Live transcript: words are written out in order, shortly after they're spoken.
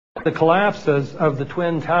The collapses of the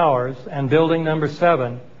Twin Towers and Building Number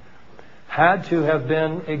 7 had to have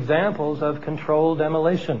been examples of controlled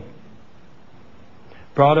demolition,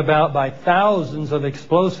 brought about by thousands of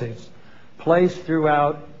explosives placed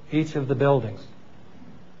throughout each of the buildings.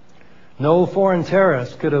 No foreign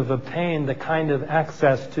terrorist could have obtained the kind of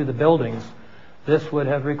access to the buildings this would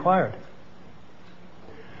have required.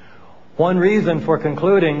 One reason for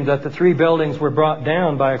concluding that the 3 buildings were brought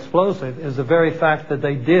down by explosive is the very fact that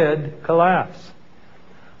they did collapse.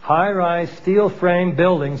 High-rise steel frame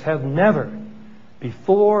buildings have never,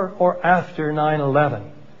 before or after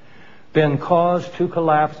 9/11, been caused to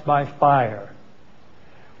collapse by fire.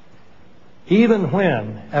 Even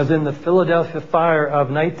when, as in the Philadelphia fire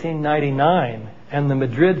of 1999 and the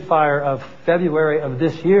Madrid fire of February of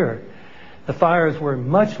this year, the fires were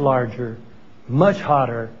much larger, much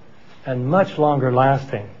hotter, and much longer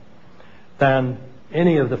lasting than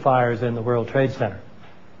any of the fires in the World Trade Center.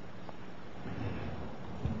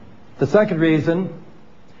 The second reason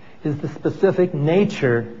is the specific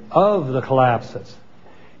nature of the collapses,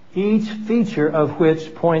 each feature of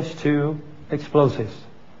which points to explosives.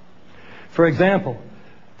 For example,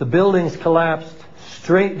 the buildings collapsed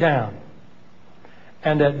straight down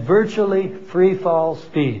and at virtually free fall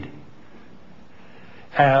speed,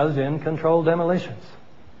 as in controlled demolitions.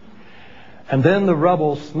 And then the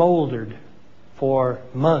rubble smoldered for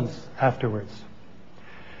months afterwards.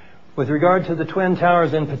 With regard to the Twin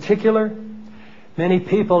Towers in particular, many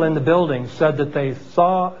people in the building said that they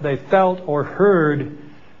felt or heard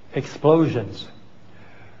explosions.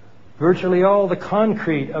 Virtually all the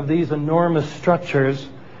concrete of these enormous structures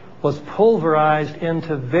was pulverized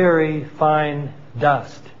into very fine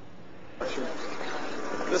dust.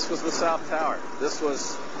 This was the South Tower. This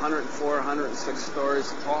was 104, 106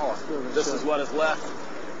 stories tall. This is what is left.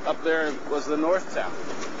 Up there was the North Tower.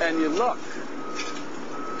 And you look,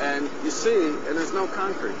 and you see, and there's no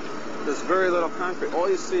concrete. There's very little concrete. All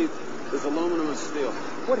you see is aluminum and steel.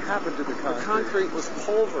 What happened to the concrete? The concrete was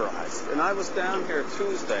pulverized. And I was down here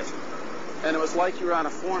Tuesday, and it was like you were on a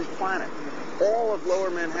foreign planet. All of Lower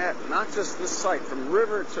Manhattan, not just this site, from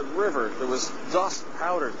river to river, there was dust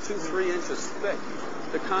powder 2-3 inches thick.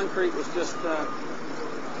 The concrete was just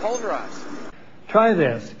pulverized. Try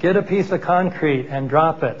this. Get a piece of concrete and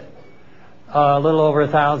drop it a little over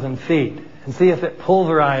 1,000 feet and see if it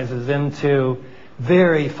pulverizes into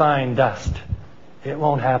very fine dust. It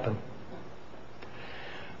won't happen.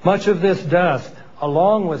 Much of this dust,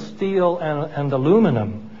 along with steel and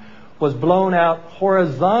aluminum, was blown out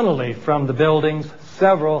horizontally from the buildings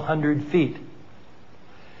several hundred feet.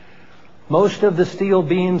 Most of the steel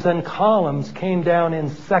beams and columns came down in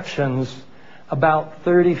sections about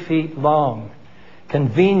 30 feet long,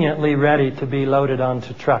 conveniently ready to be loaded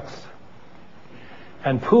onto trucks.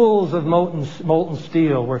 And pools of molten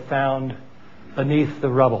steel were found beneath the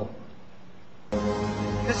rubble.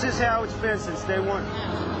 This is how it's been since day one.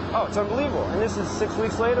 Oh, it's unbelievable. And this is 6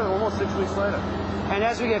 weeks later, almost 6 weeks later. And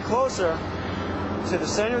as we get closer to the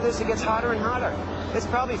center of this, it gets hotter and hotter. It's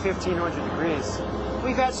probably 1,500 degrees.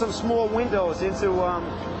 We've had some small windows into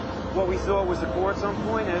what we thought was a core at some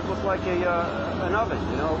point, and it looked like an oven.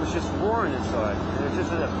 You know, it was just roaring inside. And it just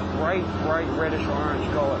had a bright, bright reddish orange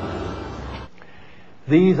color.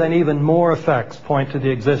 These and even more effects point to the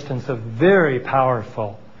existence of very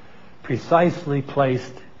powerful, precisely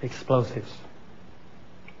placed explosives.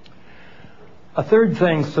 A third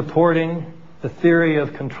thing supporting the theory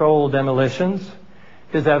of controlled demolitions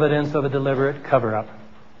is evidence of a deliberate cover-up.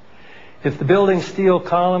 If the building's steel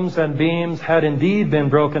columns and beams had indeed been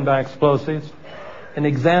broken by explosives, an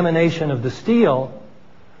examination of the steel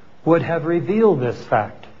would have revealed this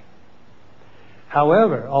fact.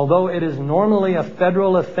 However, although it is normally a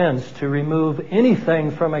federal offense to remove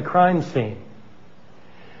anything from a crime scene,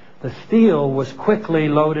 the steel was quickly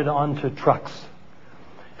loaded onto trucks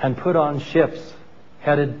and put on ships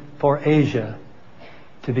headed for Asia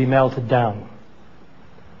to be melted down.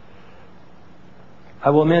 I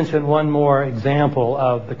will mention one more example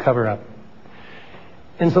of the cover-up.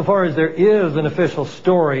 Insofar as there is an official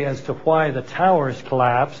story as to why the towers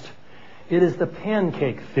collapsed, it is the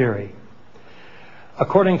pancake theory,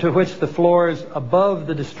 according to which the floors above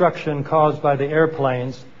the destruction caused by the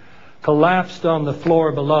airplanes collapsed on the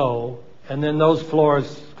floor below, and then those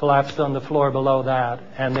floors collapsed on the floor below that,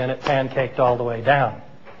 and then it pancaked all the way down.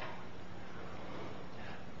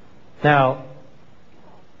 Now,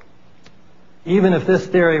 even if this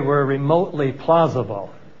theory were remotely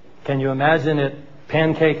plausible, can you imagine it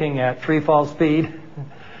pancaking at free fall speed?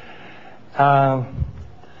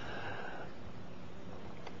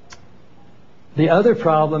 The other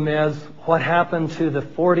problem is what happened to the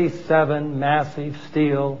 47 massive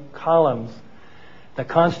steel columns that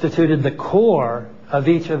constituted the core of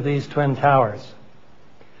each of these twin towers.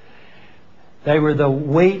 They were the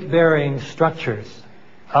weight-bearing structures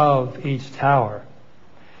of each tower.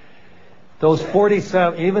 Those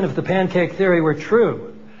 47, even if the pancake theory were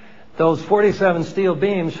true, those 47 steel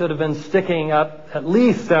beams should have been sticking up at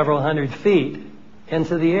least several hundred feet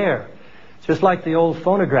into the air, just like the old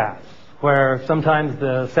phonographs, where sometimes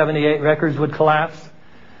the 78 records would collapse,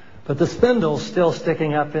 but the spindle's still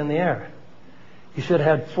sticking up in the air. You should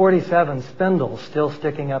have had 47 spindles still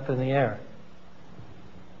sticking up in the air.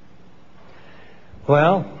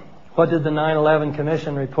 Well, what did the 9/11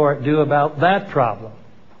 Commission report do about that problem?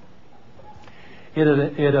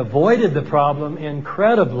 It avoided the problem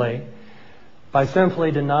incredibly by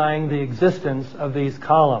simply denying the existence of these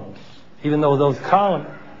columns. Even though those columns,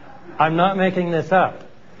 I'm not making this up.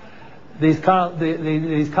 These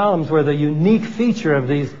columns were the unique feature of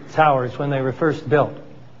these towers when they were first built.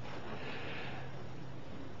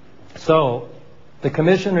 So, the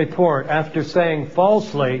Commission report, after saying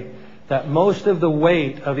falsely that most of the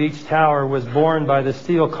weight of each tower was borne by the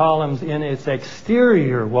steel columns in its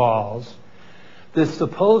exterior walls, this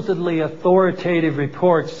supposedly authoritative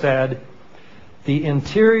report said the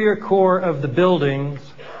interior core of the buildings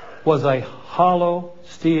was a hollow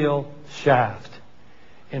steel shaft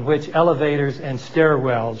in which elevators and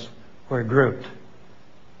stairwells were grouped.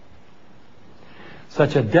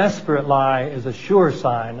 Such a desperate lie is a sure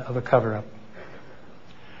sign of a cover-up.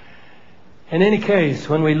 In any case,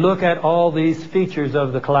 when we look at all these features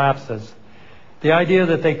of the collapses, the idea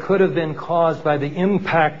that they could have been caused by the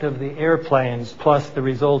impact of the airplanes plus the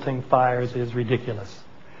resulting fires is ridiculous.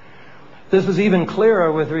 This was even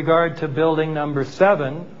clearer with regard to building number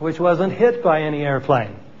 7, which wasn't hit by any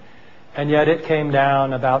airplane, and yet it came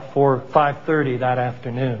down about 5:30 that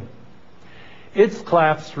afternoon. Its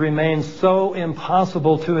collapse remains so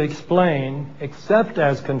impossible to explain, except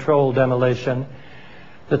as controlled demolition,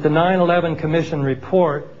 that the 9/11 Commission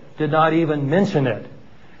report did not even mention it,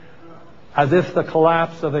 as if the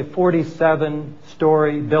collapse of a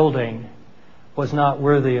 47-story building was not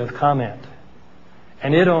worthy of comment.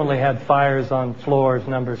 And it only had fires on floors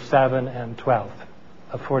number 7 and 12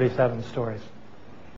 of 47 stories.